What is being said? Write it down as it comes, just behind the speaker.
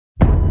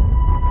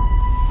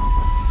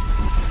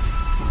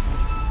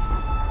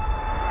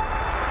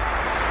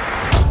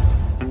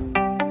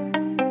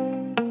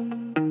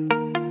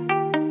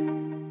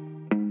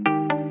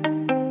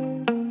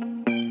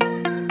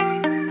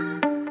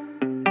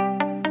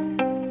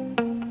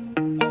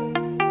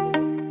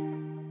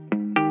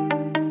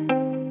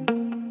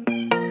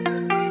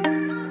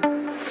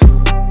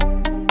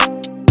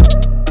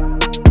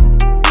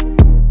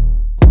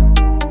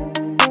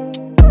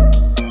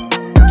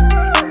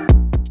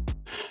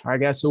All right,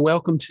 guys. So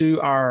welcome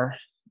to our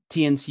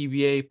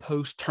TNCBA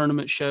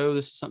post-tournament show.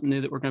 This is something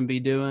new that we're going to be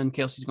doing.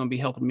 Kelsey's going to be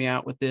helping me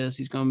out with this.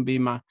 He's going to be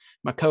my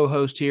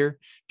co-host here.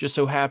 Just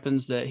so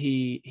happens that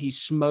he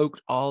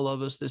smoked all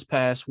of us this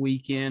past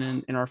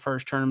weekend in our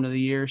first tournament of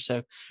the year.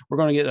 So we're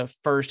going to get a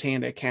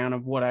firsthand account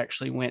of what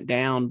actually went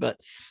down.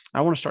 But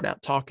I want to start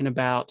out talking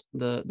about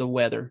the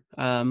weather.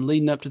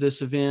 Leading up to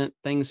this event,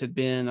 things had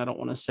been, I don't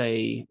want to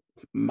say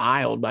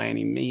mild by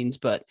any means,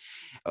 but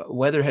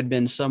weather had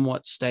been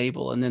somewhat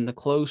stable. And then the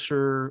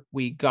closer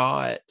we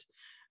got,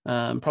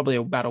 probably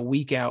about a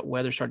week out,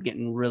 weather started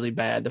getting really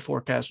bad. The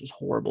forecast was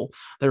horrible.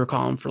 They were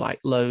calling for like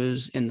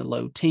lows in the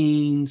low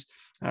teens,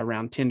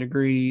 around 10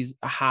 degrees,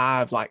 a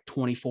high of like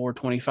 24,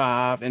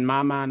 25. In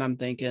my mind, I'm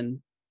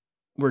thinking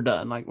we're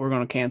done. Like we're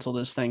going to cancel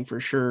this thing for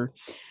sure.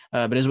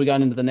 But as we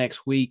got into the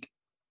next week,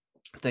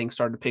 things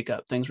started to pick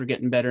up. Things were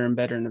getting better and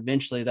better. And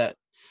eventually that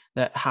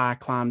high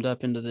climbed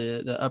up into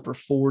the upper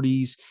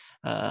 40s.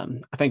 I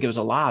think it was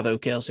a lie though,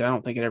 Kelsey. I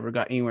don't think it ever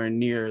got anywhere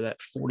near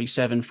that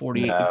 47,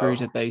 48 degrees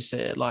No, that they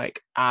said.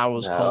 Like I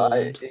was no,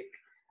 cold.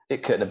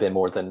 it couldn't have been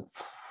more than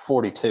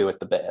 42 at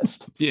the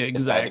best, Yeah,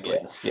 if I had to exactly.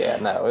 guess. Yeah,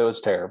 no, it was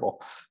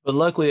terrible. But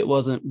luckily it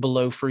wasn't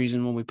below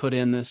freezing when we put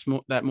in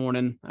that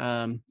morning.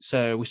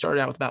 So we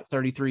started out with about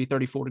 33,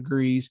 34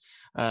 degrees,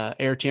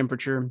 air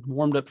temperature,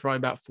 warmed up to probably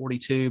about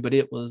 42, but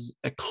it was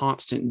a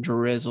constant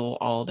drizzle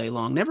all day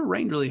long. Never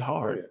rained really Oh,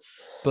 hard, yeah.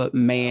 but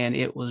man,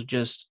 it was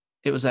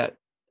that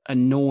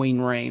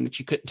annoying rain that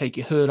you couldn't take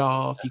your hood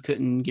off. You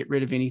couldn't get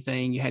rid of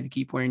anything. You had to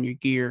keep wearing your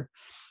gear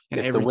and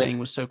If the wind, everything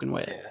was soaking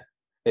wet.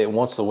 yeah,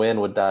 once the wind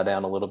would die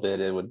down a little bit,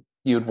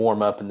 you would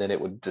warm up and then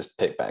it would just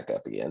pick back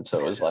up again. So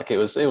it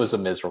was a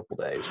miserable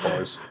day as far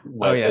as Oh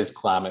what yeah. as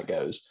climate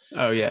goes.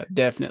 Oh yeah,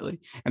 definitely.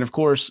 And of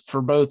course,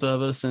 for both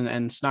of us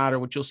and Snyder,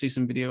 which you'll see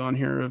some video on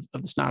here of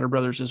the Snyder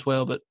brothers as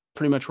well, but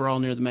pretty much we're all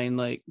near the main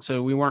lake.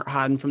 So we weren't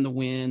hiding from the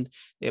wind.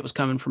 It was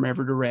coming from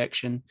every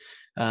direction.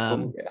 Oh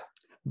Um, yeah.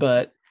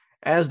 but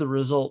as the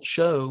results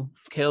show,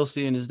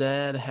 Kelsey and his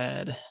dad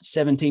had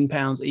 17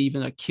 pounds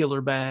even, a killer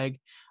bag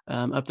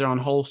up there on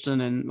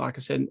Holston. And like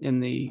I said in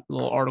the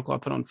little article I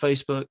put on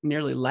Facebook,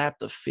 nearly lapped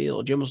the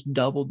field. You almost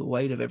doubled the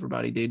weight of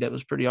everybody, dude. That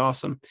was pretty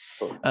awesome.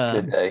 So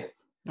good Um, day.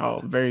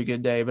 Oh, very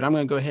good day. But I'm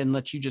going to go ahead and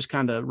let you just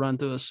kind of run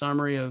through a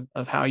summary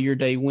of how your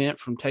day went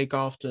from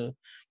takeoff to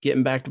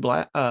getting back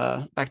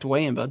to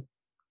weigh-in, bud.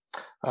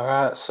 All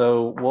right.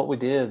 So what we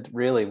did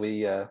really,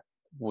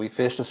 we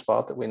fished a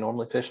spot that we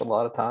normally fish a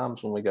lot of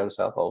times when we go to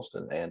South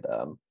Holston, and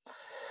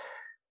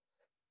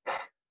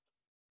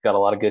got a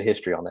lot of good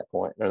history on that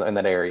point or in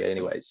that area,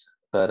 anyways.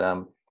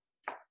 But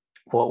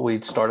what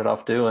we started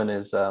off doing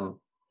is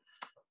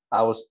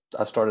I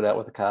started out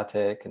with a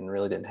Kitech and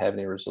really didn't have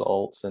any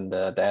results, and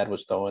Dad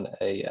was throwing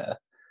a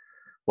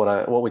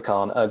what we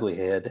call an ugly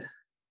head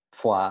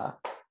fly,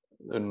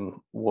 and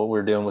what we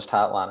were doing was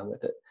tight lining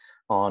with it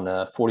on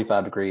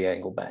 45-degree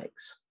angle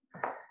banks.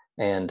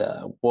 And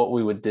what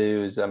we would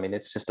do is, I mean,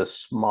 it's just a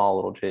small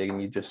little jig,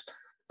 and you just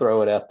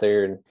throw it out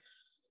there and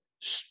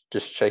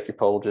just shake your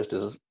pole just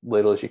as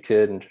little as you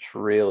could, and just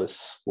reel as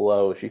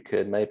slow as you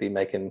could, maybe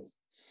making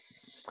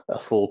a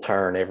full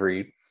turn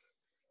every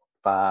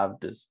 5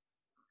 to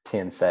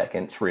 10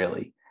 seconds,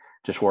 really,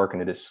 just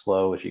working it as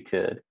slow as you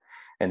could.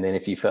 And then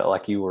if you felt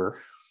like you were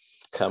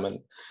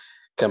coming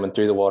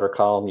through the water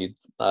column,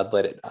 I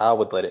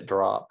would let it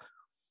drop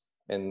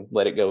and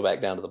let it go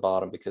back down to the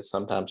bottom, because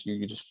sometimes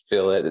you just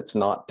feel it, it's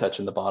not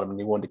touching the bottom and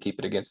you want to keep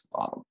it against the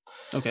bottom.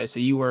 Okay, so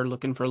you were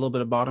looking for a little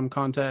bit of bottom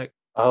contact.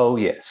 Oh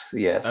yes,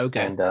 yes.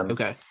 Okay,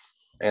 okay.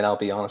 And I'll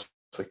be honest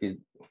with you,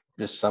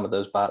 just some of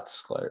those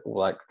bites,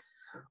 like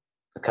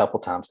a couple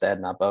times, Dad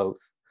and I both,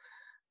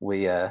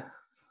 we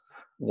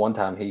one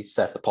time he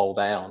set the pole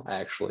down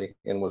actually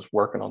and was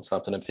working on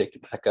something and picked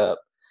it back up,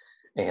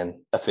 and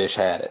a fish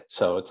had it.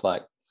 So it's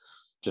like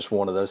just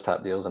one of those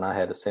type deals. And I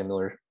had a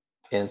similar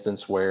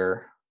instance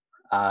where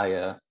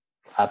I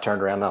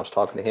turned around and I was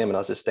talking to him, and I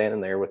was just standing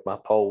there with my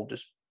pole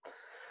just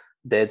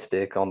dead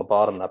stick on the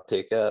bottom, and I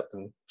pick up,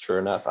 and sure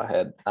enough, I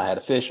had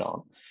a fish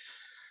on.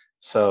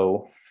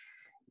 So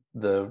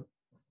the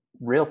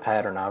real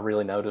pattern I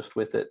really noticed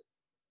with it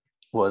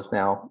was,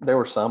 now there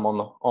were some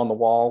on the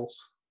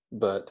walls,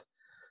 but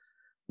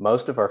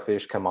most of our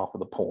fish come off of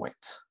the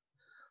points.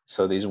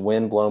 So these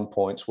wind blown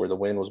points where the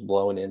wind was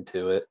blowing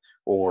into it,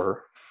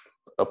 or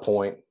a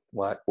point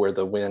like where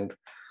the wind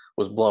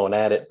was blowing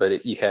at it,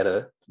 but you had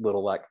a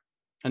little like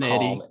An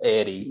calm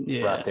eddy.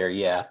 eddy right Yeah. there.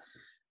 Yeah.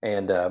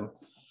 And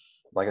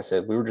like I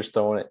said, we were just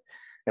throwing it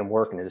and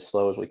working it as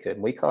slow as we could.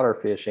 And we caught our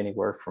fish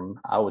anywhere from,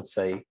 I would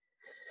say,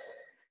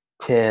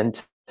 10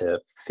 to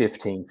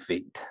 15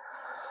 feet.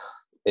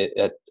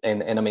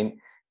 And I mean,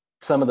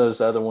 some of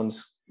those other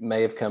ones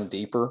may have come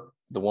deeper.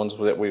 The ones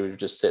that we were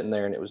just sitting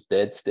there and it was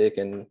dead stick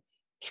and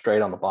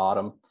straight on the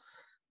bottom,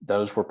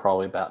 those were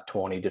probably about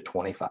 20 to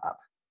 25.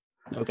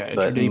 Okay, at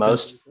your But deepest.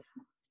 most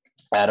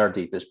at our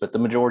deepest, but the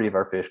majority of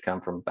our fish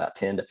come from about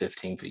 10 to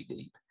 15 feet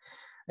deep.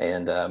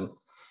 And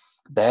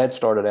Dad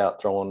started out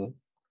throwing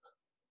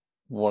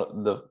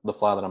the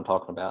fly that I'm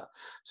talking about.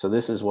 So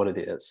this is what it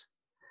is.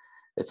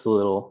 It's a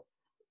little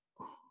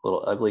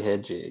little ugly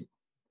head jig.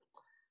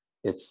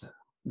 It's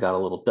got a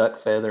little duck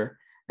feather,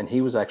 and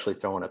he was actually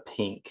throwing a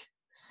pink.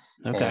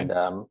 Okay.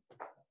 And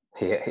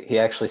he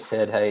actually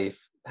said, "Hey,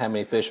 how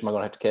many fish am I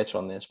going to have to catch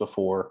on this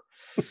before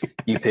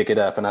you pick it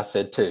up?" And I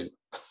said two.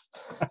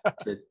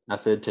 I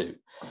said two.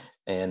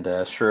 And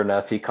sure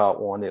enough, he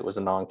caught one. It was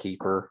a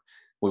non-keeper.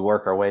 We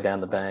work our way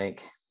down the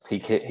bank. He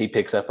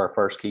picks up our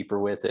first keeper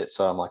with it.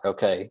 So I'm like,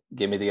 okay,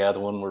 give me the other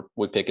one.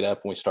 We pick it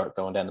up and we start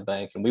throwing down the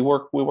bank. And we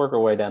work our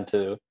way down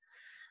to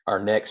our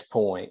next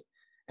point,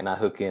 and I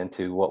hook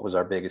into what was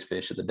our biggest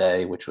fish of the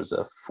day, which was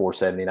a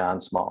 479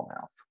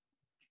 smallmouth.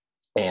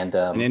 And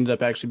ended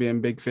up actually being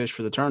big fish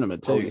for the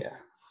tournament too.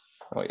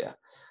 Oh yeah.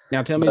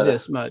 Now tell me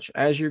this much: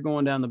 as you're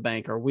going down the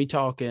bank, are we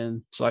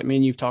talking? So like me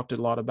and you've talked a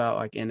lot about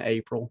like in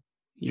April,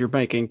 you're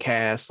making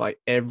casts like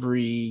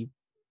every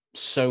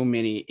so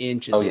many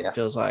inches. It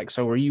feels like.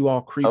 So were you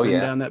all creeping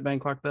down that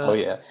bank like that? Oh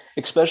yeah,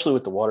 especially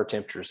with the water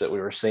temperatures that we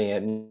were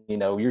seeing. You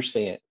know, you're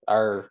seeing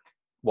our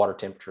water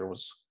temperature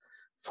was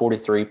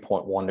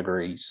 43.1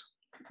 degrees.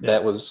 Yeah.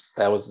 That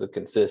was the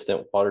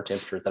consistent water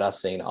temperature that I've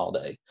seen all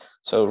day.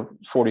 So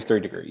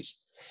 43 degrees.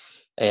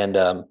 And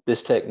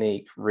this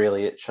technique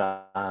really, it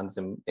shines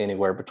in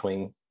anywhere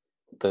between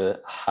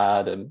the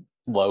high to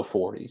low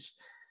 40s.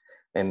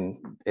 And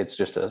it's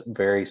just a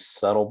very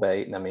subtle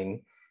bait. And I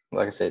mean,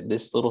 like I said,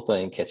 this little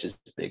thing catches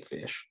big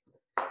fish.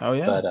 Oh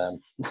yeah. But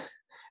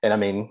and I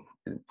mean,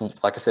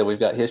 like I said, we've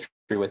got history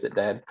with it.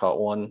 Dad caught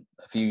one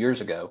a few years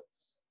ago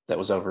that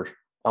was over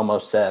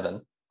almost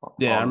 7.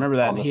 Yeah, I remember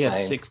that. He had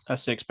a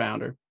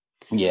 6-pounder.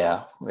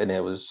 Yeah, and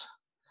it was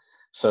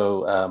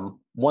so.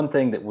 One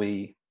thing that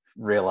we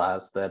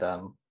realized that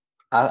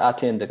I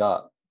tend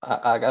to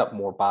I got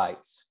more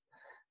bites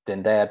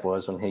than Dad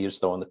was when he was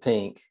throwing the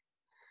pink,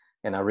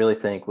 and I really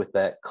think with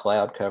that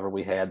cloud cover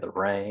we had, the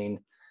rain,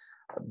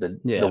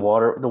 the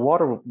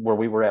water where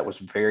we were at was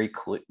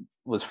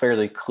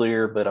fairly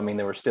clear, but I mean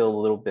there was still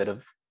a little bit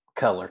of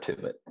color to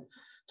it.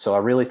 So I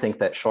really think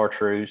that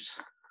chartreuse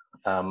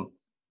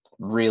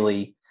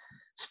really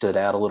stood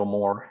out a little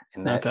more,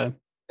 and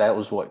that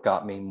was what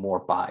got me more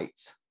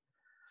bites.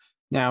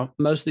 Now,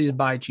 most of these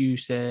bites you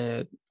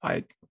said,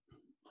 like,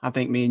 I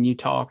think me and you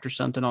talked or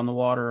something on the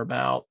water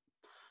about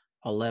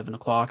 11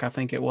 o'clock, I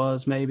think it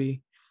was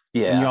maybe.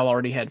 Yeah. And y'all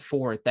already had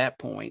 4 at that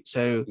point.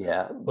 So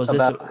was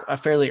this a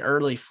fairly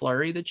early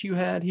flurry that you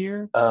had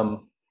here?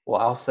 Well,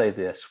 I'll say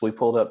this. We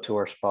pulled up to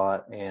our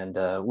spot and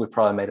we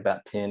probably made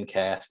about 10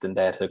 casts, and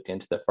Dad hooked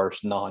into the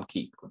first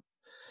non-keeper.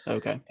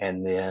 Okay.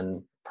 And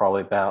then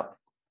probably about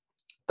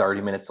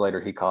 30 minutes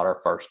later, he caught our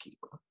first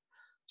keeper.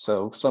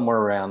 So somewhere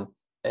around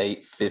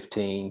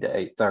 8:15 to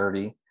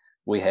 8:30,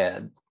 we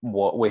had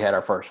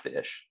our first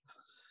fish.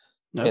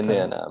 Okay. And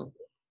then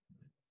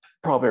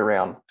probably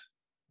around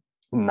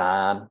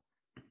 9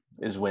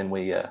 is when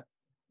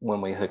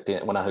I hooked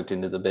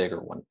into the bigger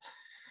one.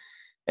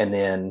 And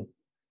then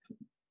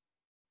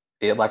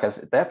like I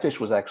said, that fish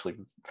was actually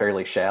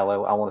fairly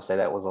shallow. I want to say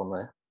that was on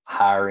the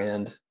higher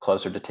end,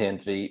 closer to 10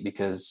 feet,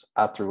 because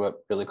I threw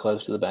up really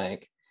close to the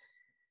bank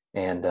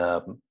and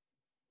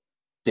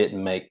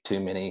didn't make too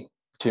many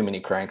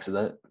cranks of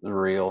the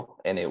reel,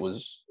 and it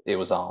was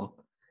on.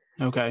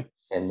 Okay.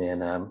 And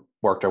then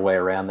worked our way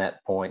around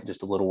that point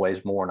just a little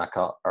ways more, and I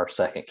caught our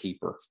second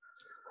keeper.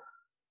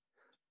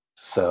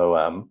 So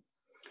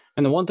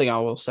and the one thing I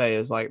will say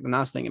is, like, the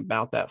nice thing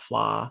about that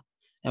fly,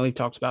 and we've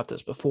talked about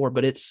this before,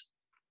 but it's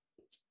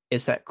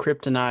that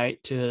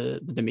kryptonite to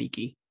the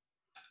Demiki.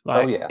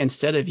 Like,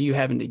 instead of you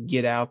having to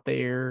get out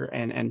there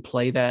and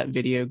play that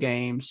video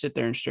game, sit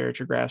there and stare at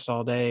your grass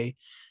all day,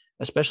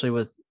 especially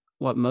with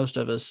what most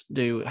of us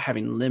do,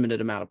 having limited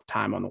amount of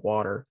time on the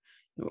water,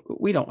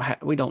 we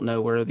don't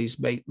know where these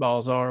bait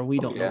balls are. We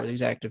don't know where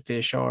these active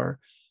fish are.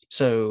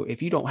 So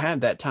if you don't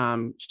have that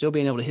time, still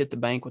being able to hit the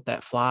bank with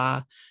that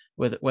fly,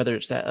 whether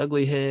it's that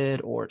ugly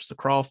head or it's the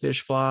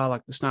crawfish fly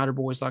like the Snyder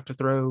boys like to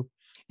throw,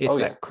 it's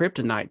that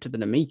kryptonite to the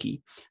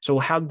Namiki. So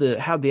how'd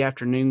the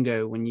afternoon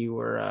go when you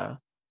were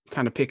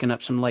kind of picking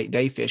up some late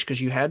day fish?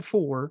 Because you had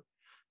 4,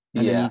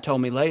 and then you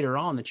told me later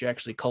on that you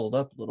actually culled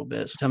up a little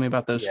bit. So tell me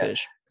about those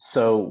fish.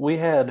 So we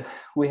had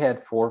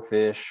 4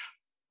 fish.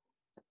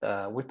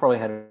 We probably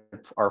had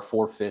our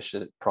 4 fish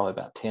at probably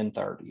about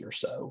 10:30 or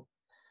so,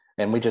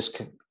 and we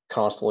just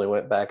constantly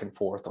went back and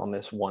forth on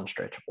this one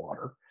stretch of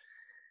water.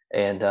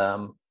 And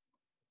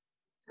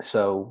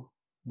so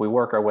we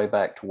work our way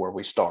back to where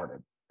we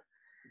started,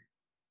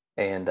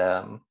 and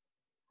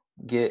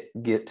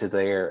get to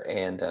there,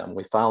 and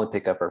we finally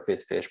pick up our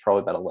 5th fish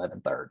probably about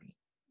 11:30.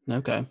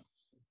 Okay.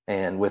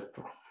 And with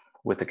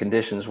the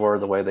conditions were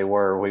the way they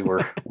were, we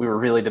were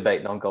really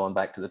debating on going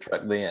back to the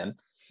truck then.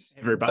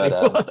 Everybody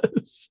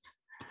was.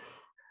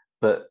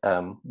 But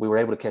we were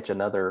able to catch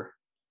another.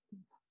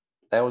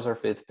 That was our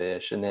 5th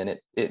fish, and then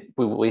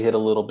we hit a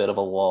little bit of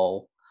a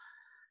lull,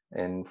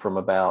 and from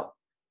about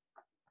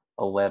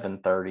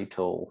 11:30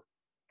 till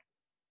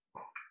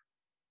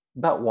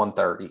about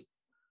 1:30,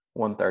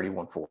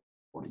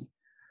 1:40.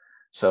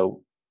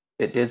 So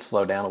it did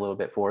slow down a little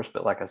bit for us,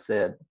 but like I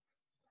said,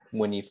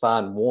 when you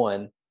find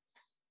one,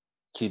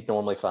 you'd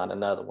normally find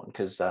another one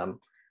because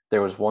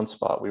there was one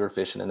spot we were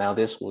fishing, and now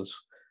this was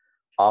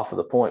off of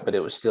the point, but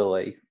it was still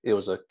it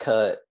was a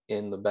cut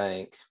in the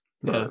bank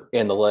or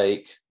in the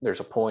lake. There's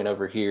a point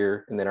over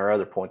here, and then our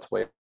other point's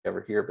way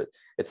over here, but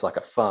it's like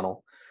a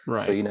funnel.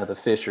 Right. So, the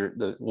fish are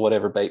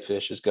whatever bait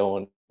fish is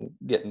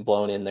getting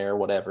blown in there or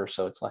whatever.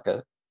 So it's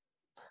a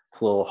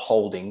little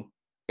holding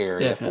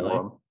area for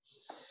them.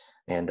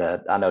 And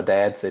I know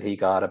Dad said he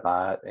got a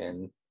bite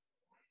and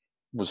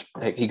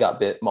he got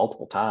bit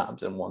multiple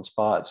times in one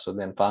spot. So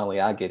then finally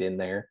I get in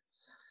there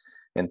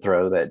and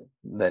throw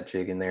that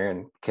jig in there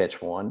and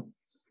catch one.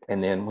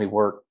 And then we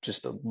work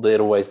just a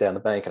little ways down the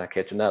bank and I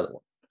catch another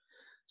one.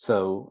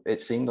 So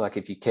it seemed like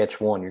if you catch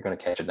one, you're going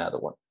to catch another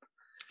one.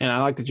 And I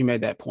like that you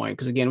made that point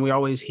because, again, we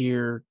always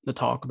hear the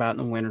talk about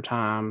in the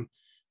wintertime,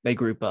 they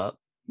group up.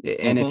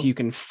 And if you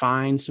can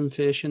find some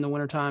fish in the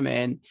wintertime,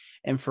 and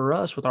for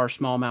us with our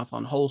smallmouth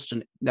on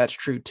Holston, that's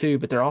true too,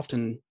 but they're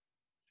often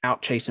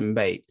out chasing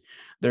bait.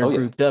 They're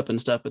grouped up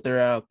and stuff, but they're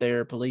out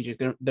there pelagic.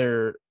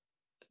 They're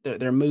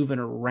moving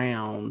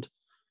around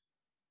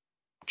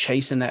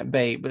chasing that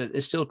bait, but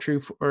it's still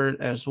true for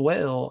as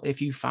well.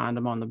 If you find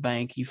them on the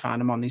bank, you find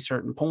them on these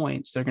certain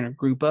points, they're going to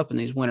group up in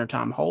these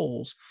wintertime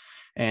holes.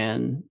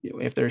 And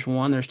if there's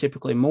one, there's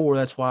typically more.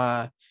 That's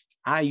why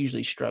I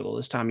usually struggle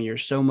this time of year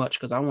so much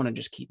because I want to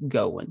just keep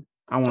going.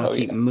 I want to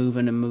keep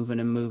moving and moving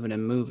and moving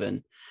and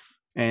moving.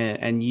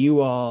 And you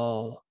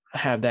all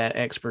have that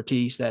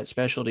expertise, that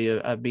specialty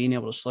of being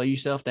able to slow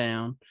yourself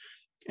down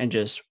and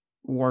just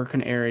work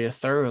an area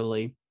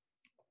thoroughly.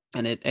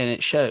 And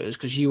it shows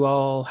because you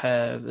all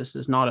have, this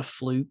is not a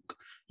fluke.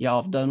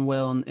 Y'all have done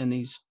well in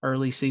these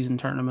early season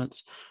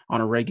tournaments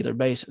on a regular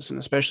basis, and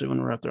especially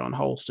when we're up there on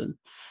Holston.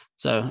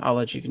 So I'll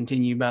let you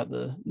continue about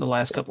the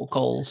last couple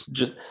calls.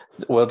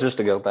 Just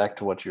to go back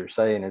to what you were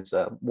saying is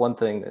one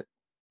thing that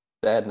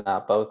Dad and I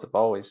both have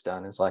always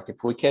done is like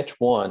if we catch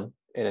one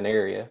in an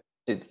area,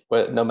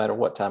 no matter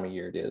what time of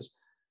year it is,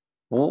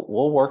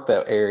 we'll work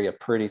that area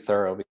pretty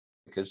thorough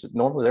because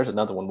normally there's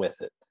another one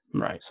with it.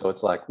 Right. So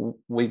it's like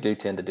we do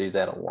tend to do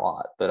that a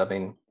lot, but I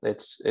mean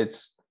it's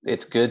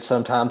good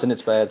sometimes and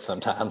it's bad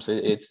sometimes.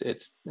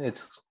 It's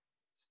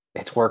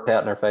worked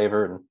out in our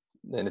favor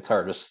and it's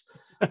hurt us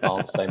all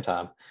at the same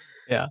time.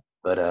 Yeah.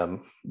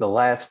 But the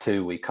last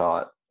two we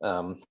caught,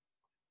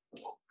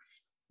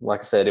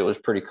 like I said, it was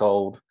pretty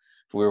cold.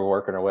 We were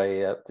working our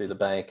way up through the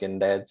bank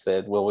and Dad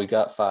said, well, we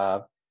got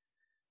 5.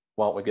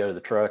 Why don't we go to the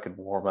truck and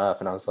warm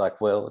up? And I was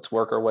like, well, let's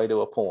work our way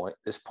to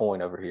this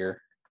point over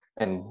here.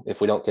 And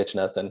if we don't catch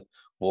nothing,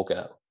 we'll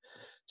go.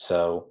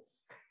 So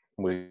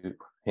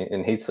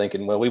he's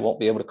thinking, well, we won't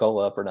be able to call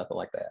up or nothing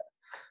like that.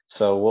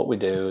 So what we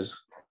do is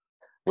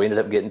we ended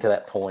up getting to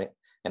that point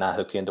and I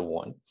hook into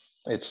one.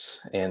 It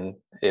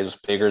was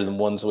bigger than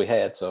ones we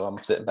had. So I'm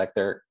sitting back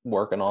there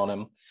working on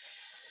him,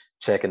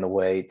 checking the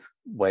weights,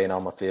 weighing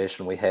on my fish.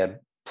 And we had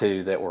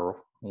 2 that were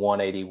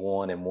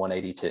 181 and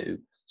 182.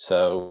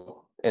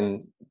 So,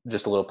 and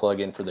just a little plug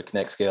in for the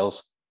Connect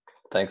scales.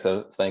 Thanks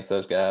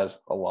those guys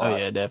a lot. Oh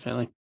yeah,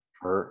 definitely.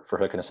 For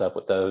hooking us up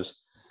with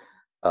those.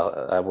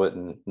 I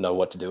wouldn't know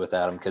what to do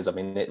without them because I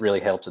mean it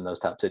really helps in those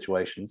type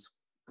situations.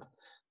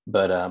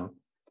 But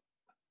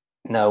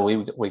no,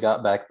 we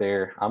got back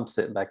there. I'm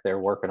sitting back there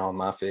working on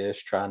my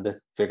fish, trying to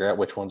figure out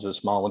which ones are the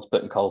small ones,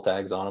 putting cold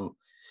tags on them,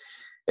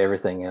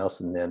 everything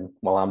else. And then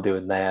while I'm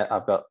doing that,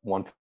 I've got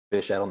one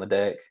fish out on the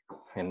deck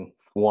and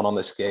one on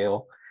the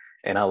scale,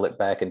 and I look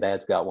back and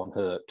Dad's got one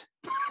hooked.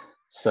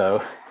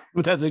 So,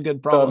 but that's a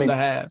good problem to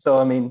have. So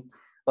I mean,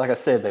 like I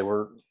said, they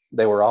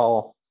were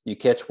all, you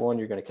catch one,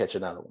 you're going to catch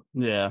another one.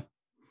 Yeah.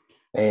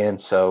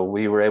 And so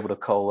we were able to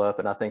cull up,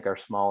 and I think our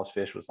smallest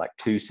fish was like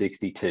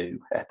 262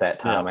 at that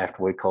time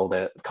after we culled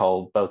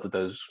both of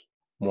those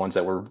ones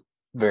that were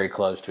very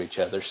close to each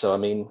other. So I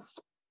mean,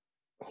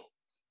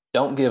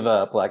 don't give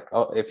up. Like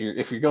if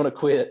you're going to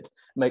quit,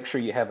 make sure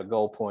you have a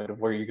goal point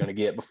of where you're going to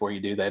get before you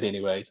do that,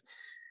 anyways,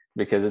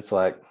 because it's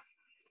like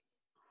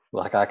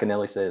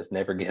Iaconelli says,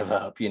 never give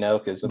up,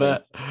 because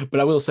but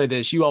I will say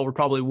this, you all were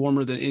probably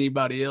warmer than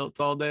anybody else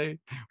all day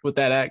with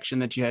that action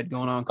that you had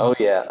going on. Oh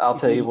yeah. I'll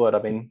tell you what,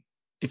 I mean,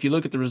 if you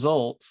look at the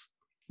results,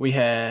 we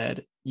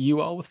had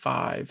you all with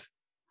 5,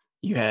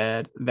 you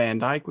had Van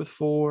Dyke with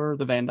 4,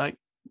 the Van Dyke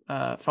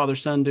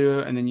father-son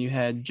duo, and then you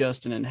had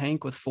Justin and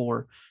Hank with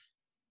 4.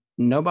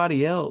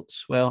 Nobody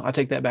else. Well, I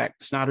take that back.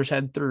 Snyder's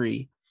had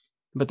 3,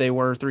 but they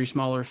were 3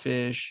 smaller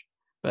fish,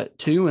 but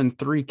 2 and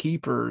 3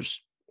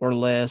 keepers or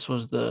less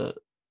was the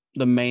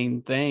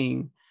main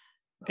thing.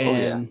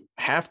 And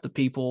half the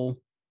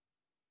people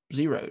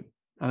zeroed.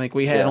 I think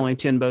we had only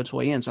 10 boats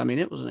weigh in. So, I mean,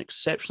 it was an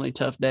exceptionally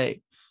tough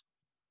day.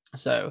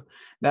 So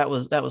that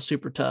was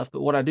super tough.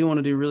 But what I do want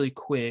to do really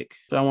quick,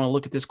 but I want to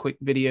look at this quick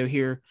video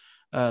here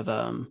of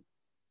the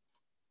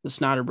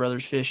Snyder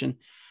brothers fishing.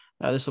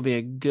 This will be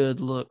a good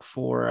look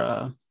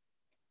for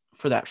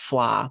that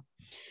fly.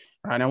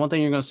 All right. Now, one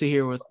thing you're going to see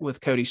here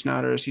with Cody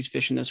Snyder is he's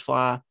fishing this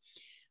fly.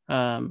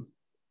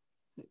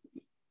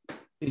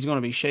 He's going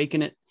to be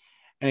shaking it.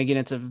 And again,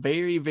 it's a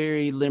very,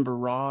 very limber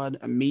rod,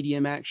 a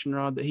medium action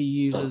rod that he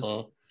uses.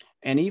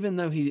 And even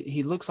though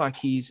he looks like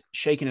he's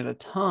shaking it a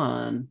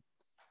ton,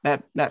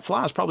 that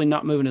fly is probably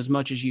not moving as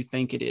much as you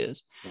think it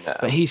is. No.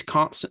 But he's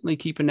constantly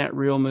keeping that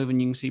reel moving.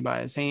 You can see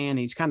by his hand.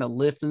 He's kind of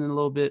lifting it a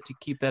little bit to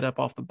keep that up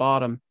off the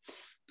bottom.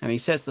 And he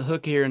sets the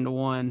hook here into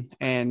one.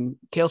 And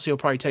Kelsey will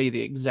probably tell you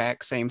the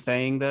exact same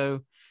thing,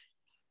 though.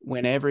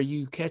 Whenever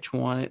you catch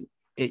one,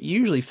 it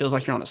usually feels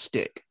like you're on a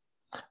stick.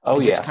 Oh,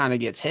 it yeah. just kind of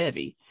gets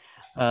heavy.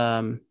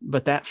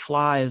 But that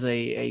fly is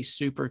a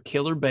super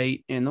killer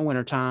bait in the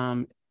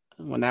wintertime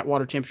when that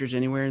water temperature is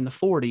anywhere in the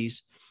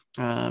 40s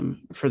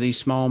for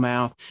these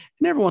smallmouth.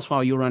 And every once in a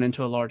while you'll run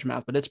into a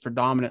largemouth, but it's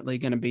predominantly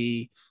going to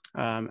be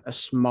a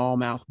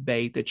smallmouth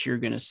bait that you're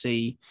going to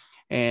see.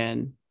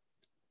 And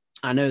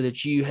I know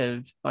that you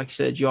have, like you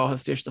said, you all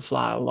have fished the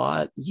fly a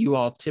lot. You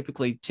all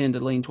typically tend to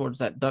lean towards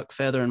that duck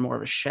feather and more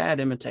of a shad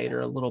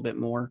imitator a little bit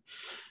more.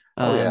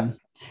 Oh, yeah.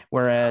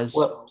 Whereas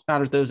Well,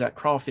 Snyder throws that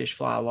crawfish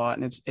fly a lot.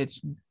 And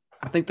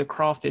I think the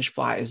crawfish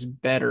fly is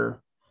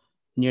better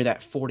near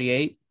that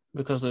 48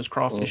 because those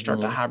crawfish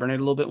start to hibernate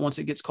a little bit once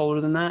it gets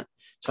colder than that.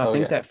 So I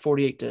think that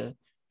 48 to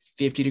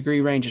 50 degree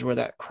range is where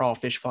that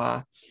crawfish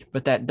fly,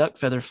 but that duck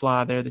feather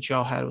fly there that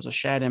y'all had was a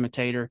shad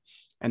imitator.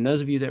 And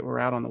those of you that were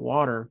out on the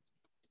water,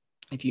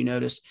 if you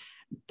noticed,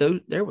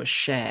 there was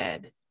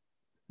shad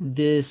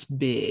this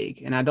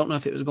big. And I don't know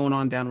if it was going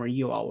on down where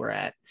you all were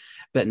at,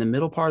 but in the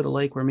middle part of the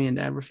lake where me and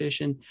Dad were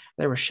fishing,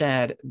 there were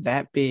shad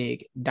that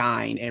big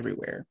dying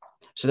everywhere.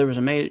 So there was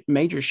a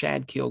major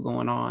shad kill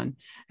going on,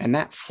 and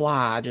that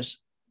fly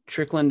just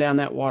trickling down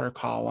that water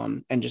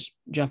column and just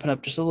jumping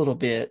up just a little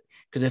bit.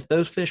 Because if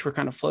those fish were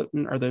kind of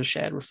floating, or those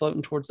shad were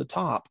floating towards the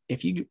top,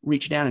 if you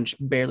reach down and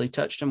just barely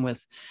touched them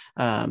with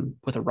a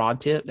rod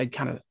tip, they'd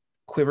kind of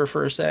quiver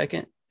for a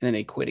second and then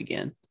they'd quit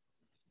again.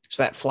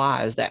 So that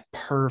fly is that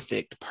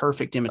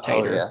perfect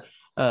imitator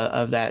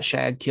of that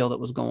shad kill that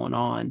was going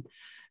on.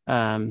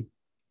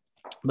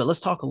 But let's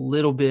talk a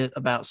little bit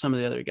about some of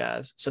the other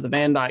guys. So the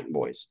Van Dyke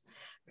boys,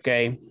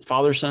 okay,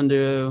 father-son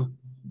duo,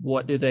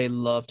 what do they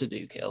love to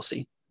do,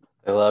 Kelsey?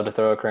 They love to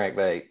throw a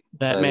crankbait.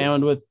 That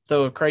man would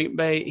throw a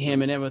crankbait,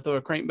 him and him would throw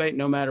a crankbait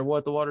no matter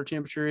what the water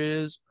temperature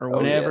is or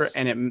whenever,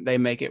 and they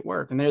make it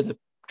work. And they're the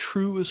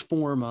truest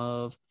form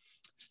of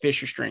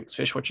fish your strengths,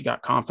 fish what you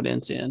got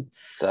confidence in.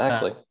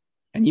 Exactly.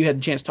 And you had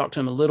the chance to talk to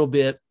them a little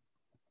bit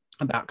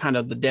about kind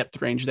of the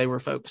depth range they were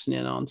focusing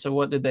in on. So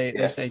what did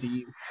they say to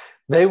you?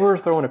 They were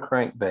throwing a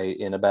crankbait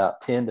in about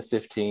 10 to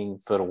 15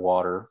 foot of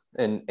water,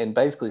 and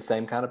basically the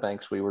same kind of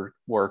banks we were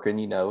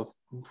working,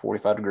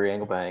 45 degree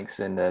angle banks,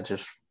 and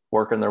just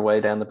working their way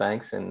down the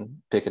banks and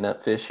picking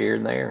up fish here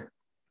and there.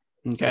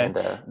 Okay.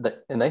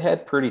 And they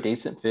had pretty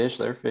decent fish.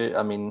 Their fish,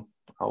 I mean,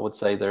 I would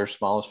say their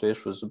smallest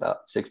fish was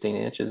about 16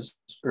 inches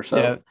or so.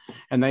 Yeah.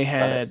 And they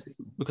had,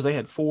 because they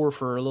had 4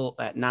 for a little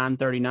at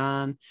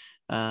 939.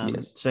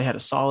 Yes. So they had a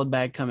solid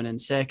bag coming in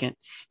second.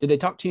 Did they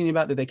talk to you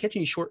about, did they catch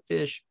any short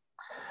fish?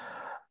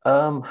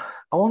 I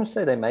want to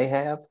say they may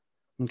have.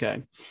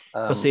 Okay.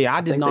 But see,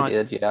 I did not.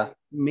 They did, yeah.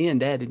 Me and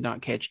Dad did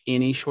not catch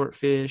any short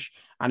fish.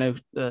 I know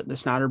the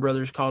Snyder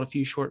brothers caught a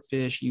few short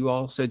fish. You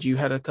all said you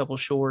had a couple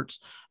shorts.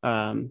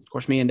 Of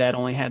course, me and Dad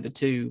only had the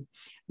 2,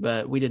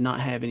 but we did not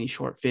have any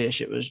short fish.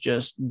 It was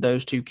just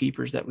those 2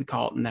 keepers that we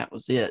caught, and that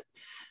was it.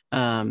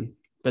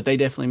 But they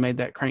definitely made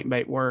that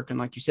crankbait work. And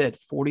like you said,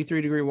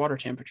 43 degree water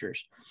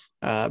temperatures.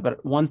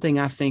 But one thing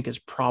I think is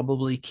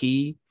probably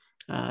key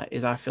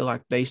is I feel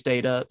like they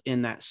stayed up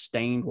in that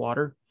stained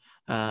water.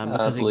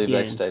 Because I believe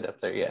again, they stayed up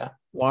there. Yeah.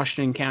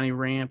 Washington County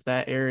Ramp,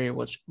 that area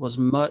was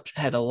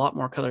had a lot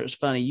more color. It was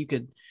funny.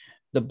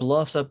 The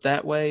bluffs up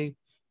that way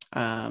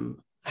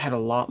had a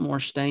lot more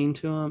stain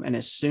to them. And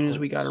as soon as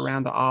we got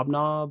around to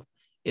Obnob,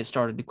 it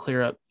started to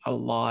clear up a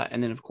lot.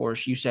 And then of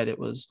course you said it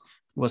was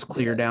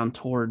clear down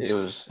towards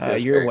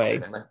your way.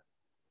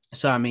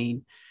 So, I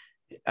mean,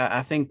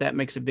 I think that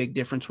makes a big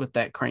difference with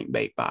that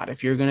crankbait bite.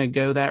 If you're going to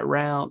go that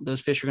route,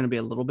 those fish are going to be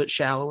a little bit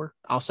shallower.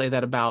 I'll say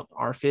that about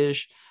our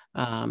fish.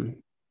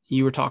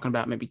 You were talking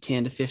about maybe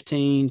 10 to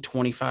 15,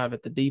 25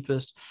 at the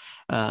deepest.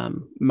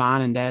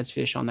 Mine and Dad's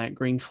fish on that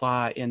green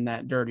fly in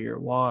that dirtier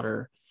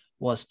water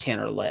was 10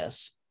 or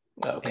less.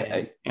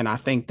 Okay. And I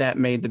think that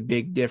made the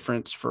big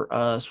difference for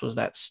us was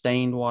that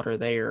stained water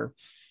there.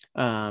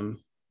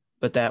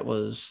 But that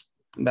was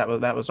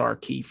our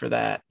key for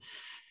that.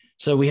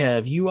 So we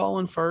have you all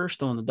in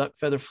first on the duck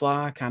feather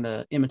fly, kind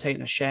of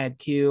imitating a shad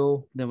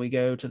kill. Then we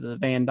go to the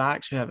Van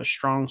Dykes, who have a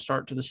strong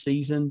start to the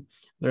season.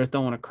 They're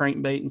throwing a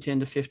crankbait in 10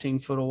 to 15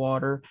 foot of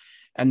water.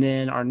 And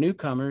then our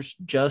newcomers,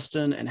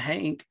 Justin and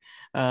Hank,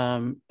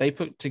 they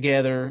put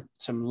together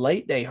some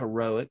late day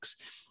heroics,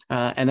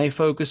 and they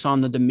focus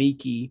on the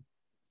Demiki,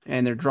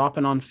 and they're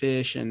dropping on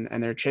fish and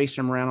they're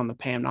chasing them around on the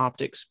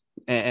Panoptics.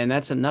 And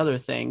that's another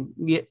thing,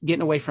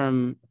 getting away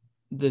from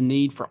the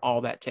need for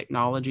all that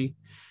technology.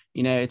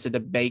 It's a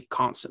debate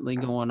constantly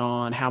going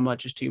on. How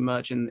much is too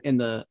much in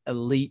the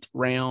elite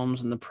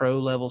realms and the pro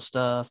level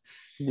stuff?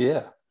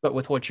 Yeah. But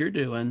with what you're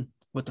doing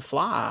with the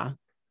fly,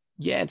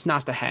 yeah, it's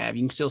nice to have.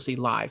 You can still see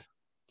life.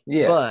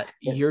 Yeah. but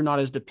you're not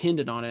as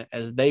dependent on it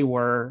as they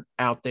were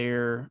out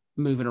there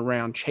moving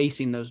around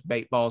chasing those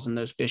bait balls and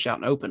those fish out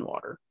in open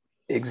water.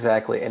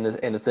 Exactly. And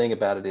the thing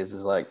about it is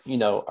like,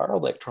 our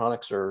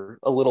electronics are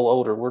a little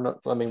older. We're not,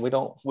 I mean,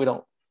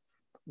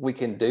 we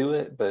can do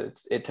it, but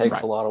it takes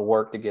Right. a lot of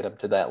work to get up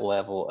to that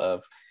level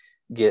of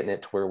getting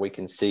it to where we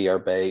can see our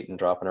bait and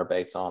dropping our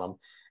baits on them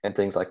and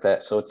things like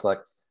that. So it's like,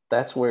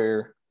 that's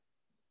where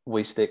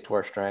we stick to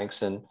our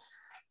strengths and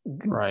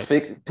Right.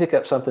 pick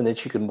up something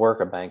that you can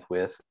work a bank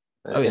with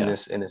Oh yeah.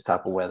 in this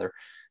type of weather.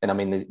 And I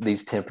mean,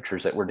 these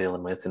temperatures that we're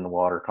dealing with in the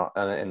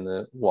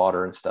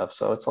water and stuff.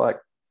 So it's like,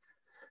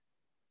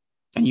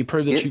 And you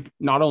prove that it, you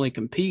not only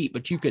compete,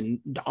 but you can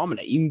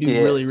dominate. You can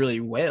do really, yes, really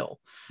well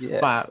by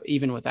yes.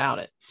 even without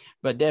it.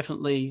 But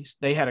definitely,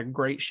 they had a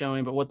great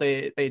showing. But what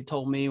they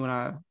told me when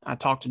I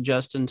talked to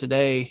Justin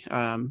today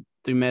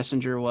through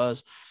Messenger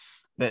was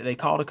that they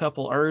called a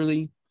couple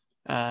early,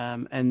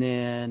 and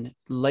then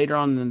later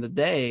on in the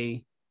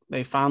day,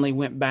 they finally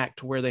went back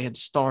to where they had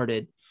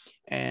started,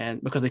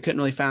 and because they couldn't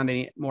really find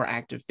any more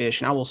active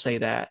fish. And I will say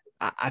that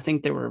I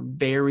think there were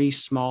very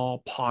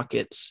small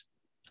pockets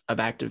of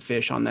active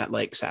fish on that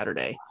lake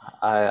Saturday.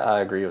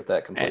 I agree with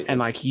that And completely.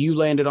 like you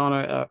landed on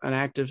an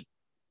active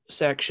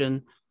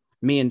section.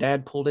 Me and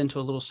dad pulled into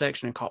a little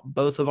section and caught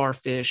both of our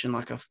fish in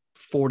like a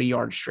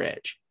 40-yard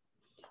stretch.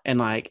 And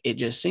like it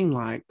just seemed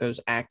like those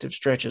active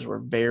stretches were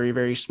very,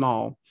 very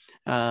small.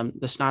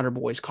 The Snyder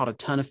boys caught a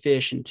ton of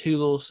fish in two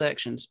little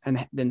sections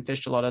and then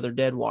fished a lot of other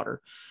dead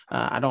water.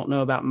 I don't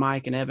know about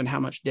Mike and Evan how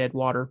much dead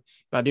water,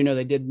 but I do know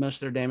they did most of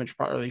their damage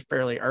probably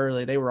fairly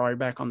early. They were already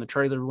back on the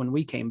trailer when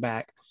we came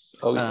back.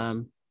 Oh yes.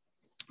 Um,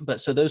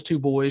 but so those two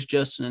boys,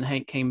 Justin and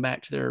Hank, came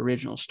back to their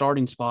original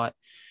starting spot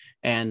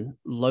and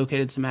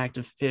located some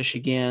active fish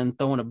again,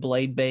 throwing a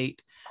blade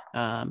bait.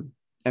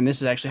 And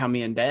this is actually how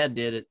me and dad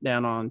did it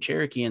down on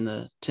Cherokee in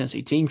the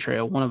Tennessee team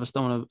trail. One of us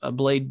throwing a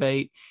blade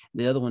bait,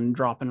 the other one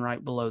dropping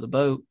right below the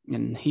boat.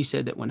 And he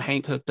said that when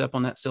Hank hooked up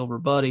on that silver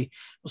buddy,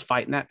 was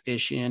fighting that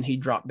fish in, he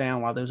dropped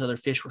down while those other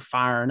fish were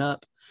firing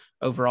up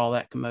over all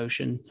that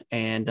commotion.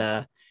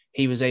 And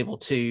he was able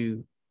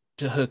to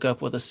hook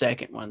up with a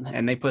second one.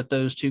 And they put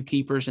those two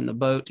keepers in the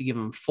boat to give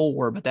them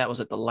four, but that was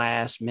at the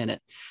last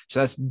minute. So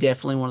that's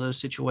definitely one of those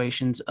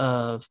situations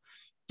of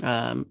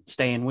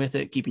staying with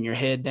it, keeping your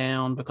head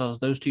down, because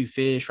those two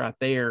fish right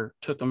there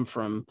took them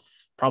from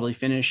probably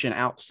finishing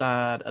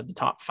outside of the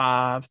top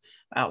five,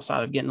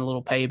 outside of getting a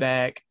little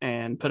payback,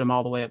 and put them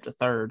all the way up to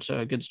third. So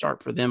a good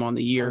start for them on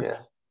the Oh year yeah.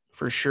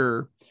 for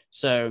sure.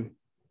 So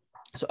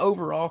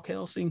overall,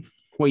 Kelsey,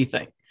 what do you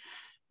think?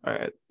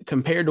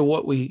 Compared to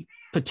what we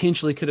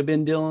potentially could have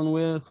been dealing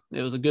with,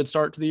 it was a good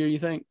start to the year, you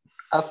think?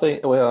 I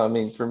think, well, I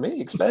mean, for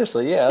me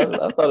especially, yeah, I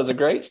thought it was a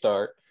great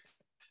start.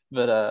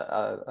 But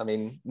I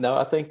mean, no,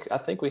 I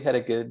think we had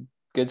a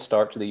good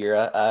start to the year.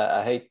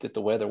 I hate that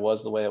the weather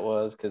was the way it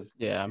was because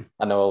Yeah,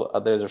 I know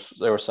there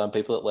were some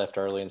people that left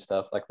early and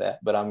stuff like that.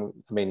 But I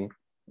mean,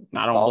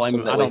 I don't blame awesome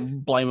him. I that don't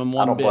blame him I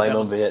one don't bit. blame That them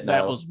a was bit,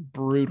 that no. was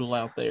brutal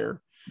out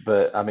there.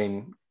 But I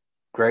mean,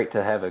 great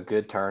to have a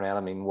good turnout.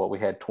 I mean, what we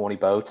had 20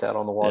 boats out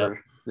on the Yep,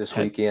 water this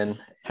had weekend.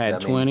 I had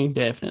mean, 20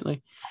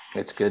 definitely.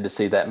 it's good to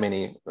see that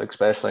many,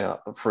 especially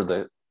for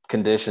the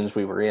conditions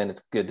we were in.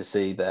 It's good to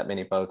see that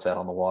many boats out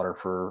on the water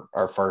for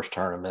our first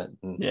tournament.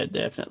 And Yeah,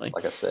 definitely.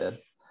 like I said,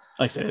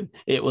 Like I said,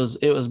 it was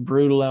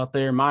brutal out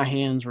there. My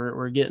hands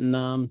were getting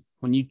numb.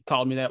 When you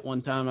called me that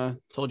one time, I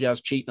told you I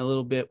was cheating a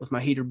little bit with my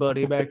heater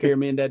buddy back here.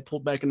 Me and Dad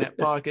pulled back in that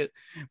pocket.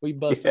 We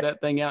busted yeah,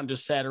 that thing out and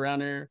just sat around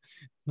there,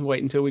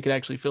 waiting until we could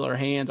actually feel our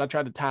hands. I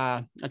tried to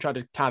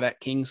tie that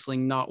king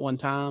sling knot one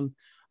time,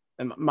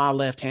 and my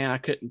left hand I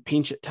couldn't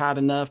pinch it tight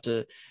enough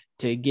to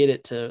get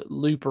it to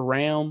loop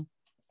around.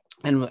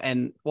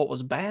 And what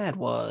was bad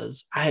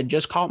was I had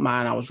just caught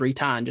mine. I was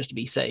retying just to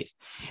be safe.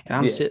 And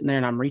I'm yeah, sitting there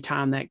and I'm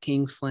retying that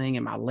king sling,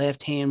 and my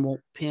left hand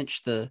won't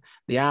pinch the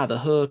eye of the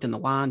hook and the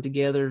line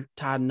together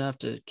tight enough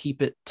to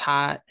keep it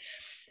tight.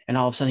 And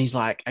all of a sudden he's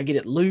like, I get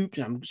it looped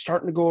and I'm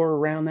starting to go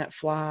around that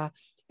fly,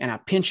 and I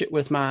pinch it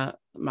with my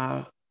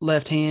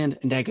left hand,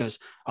 and Dad goes,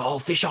 "Oh,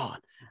 fish on."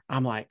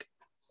 I'm like,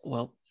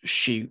 well,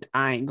 shoot,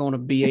 I ain't going to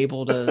be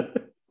able to.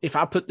 If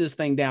I put this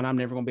thing down, I'm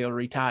never going to be able to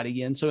retie it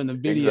again. So in the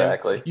video,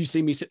 exactly. you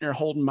see me sitting there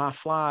holding my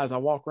flies. I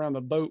walk around the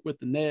boat with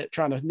the net,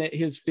 trying to net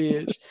his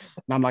fish.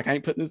 And I'm like, I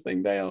ain't putting this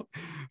thing down.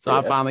 So I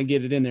Yeah. finally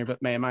get it in there.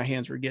 But man, my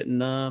hands were getting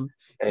numb.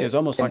 It was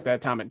almost like And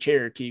that time at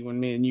Cherokee when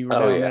me and you were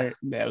oh down yeah. there.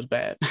 That was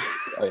bad.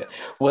 Oh yeah.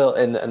 Well,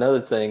 and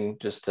another thing,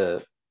 just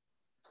to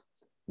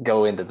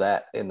go into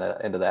that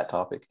into that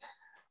topic,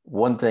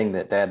 one thing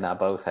that Dad and I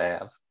both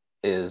have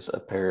is a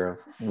pair of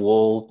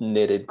wool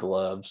knitted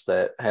gloves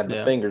that have the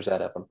Yeah. fingers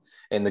out of them.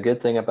 And the good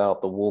thing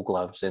about the wool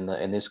gloves in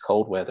this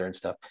cold weather and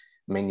stuff,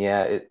 I mean,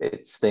 yeah,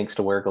 it stinks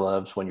to wear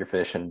gloves when you're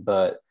fishing,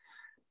 but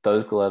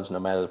those gloves, no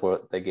matter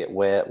what, they get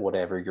wet,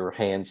 whatever, your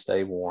hands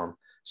stay warm.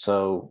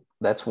 So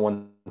that's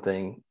one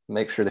thing.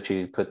 Make sure that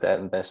you put that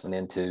investment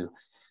into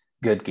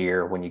good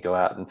gear when you go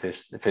out and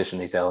fish in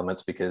these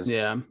elements, because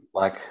Yeah.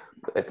 like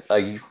a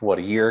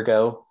year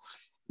ago,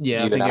 Yeah. I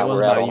you and think it I was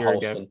were about out a on year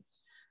ago. Holston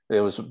It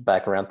was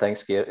back around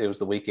Thanksgiving. It was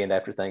the weekend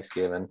after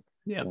Thanksgiving.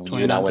 Yeah, You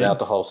and I went 2019. out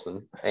to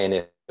Holston, and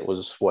it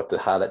was what the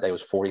high that day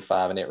was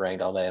 45, and it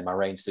rained all day, and my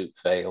rain suit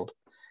failed,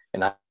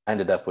 and I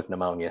ended up with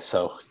pneumonia.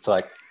 So it's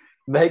like,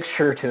 make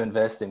sure to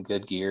invest in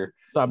good gear.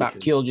 So I about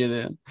Because, killed you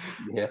then.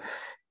 yeah,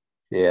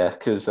 yeah,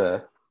 because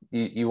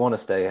you want to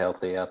stay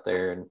healthy out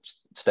there and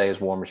stay as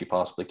warm as you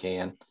possibly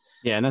can.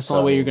 Yeah, and that's the So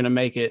only I way you're mean,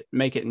 going to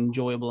make it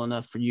enjoyable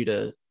enough for you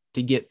to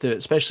get through it,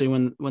 especially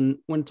when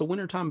it's a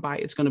wintertime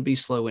bite. It's going to be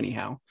slow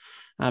anyhow.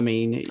 I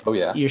mean, oh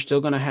yeah, you're still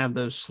going to have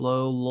those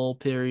slow lull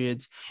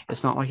periods.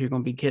 It's not like you're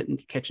going to be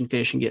catching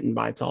fish and getting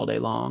bites all day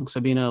long.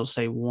 So being able to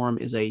stay warm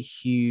is a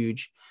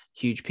huge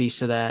piece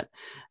to that.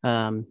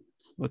 Um,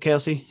 well,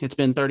 Kelsey, it's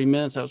been 30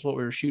 minutes. That's what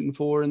we were shooting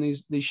for in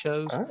these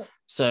shows. all right.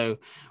 So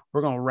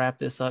we're going to wrap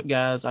this up,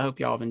 guys. I hope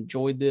y'all have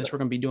enjoyed this. We're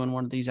going to be doing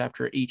one of these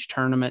after each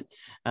tournament.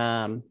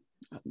 Um,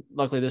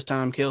 Luckily this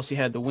time Kelsey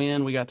had the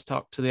win. We got to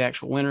talk to the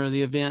actual winner of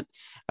the event.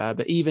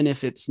 But even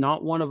if it's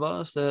not one of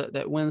us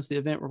that wins the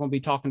event, we're going to be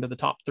talking to the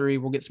top three.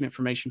 We'll get some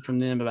information from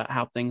them about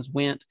how things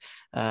went.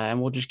 And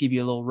we'll just give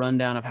you a little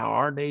rundown of how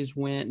our days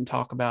went and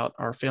talk about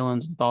our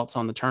feelings and thoughts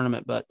on the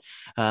tournament. But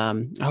I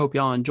hope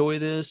y'all enjoy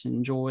this,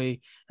 enjoy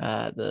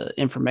the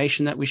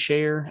information that we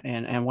share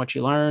and what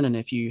you learn. And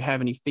if you have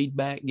any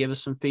feedback, give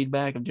us some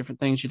feedback of different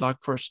things you'd like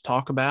for us to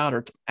talk about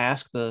or to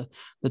ask the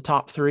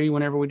top three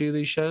whenever we do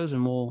these shows,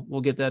 and we'll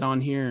get that on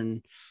here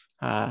and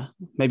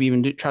maybe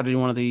even try to do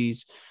one of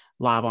these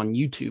live on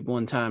YouTube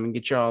one time and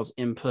get y'all's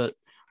input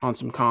on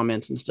some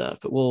comments and stuff.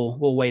 But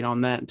we'll wait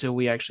on that until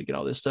we actually get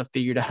all this stuff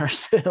figured out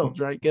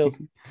ourselves, right,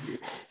 Kelsey?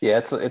 Yeah,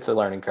 it's a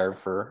learning curve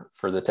for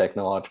the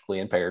technologically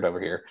impaired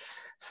over here.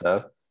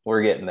 So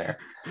we're getting there.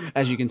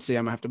 As you can see,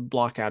 I'm gonna have to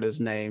block out his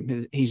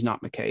name. He's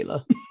not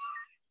Michaela.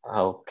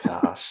 Oh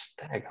gosh,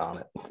 dang on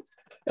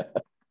it.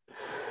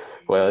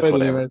 Well, it's But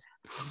whatever. anyways,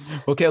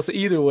 well, Kelsey,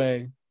 either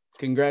way,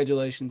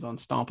 congratulations on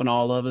stomping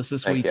all of us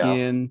this Thank y'all.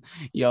 weekend.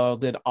 Y'all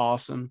did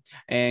awesome.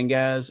 And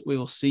guys, we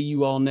will see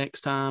you all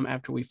next time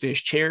after we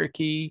fish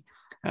Cherokee.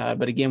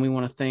 But again, we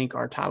want to thank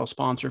our title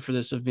sponsor for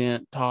this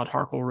event, Todd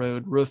Harkle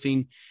Road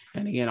Roofing,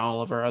 and again,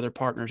 all of our other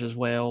partners as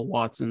well,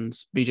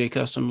 Watson's, BJ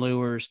Custom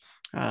Lures,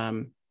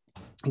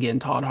 again,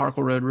 Todd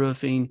Harkle Road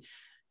Roofing,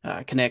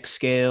 Connect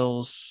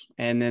Scales,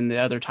 and then the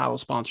other title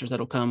sponsors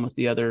that'll come with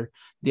the other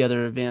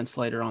events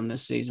later on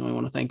this season. We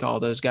want to thank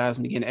all those guys,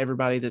 and again,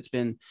 everybody that's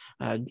been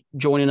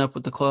joining up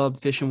with the club,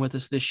 fishing with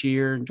us this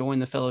year, enjoying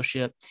the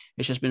fellowship.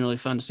 It's just been really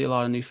fun to see a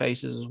lot of new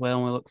faces as well,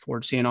 and we look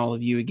forward to seeing all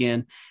of you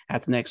again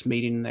at the next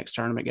meeting, the next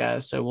tournament,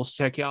 guys. So we'll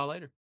check y'all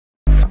later.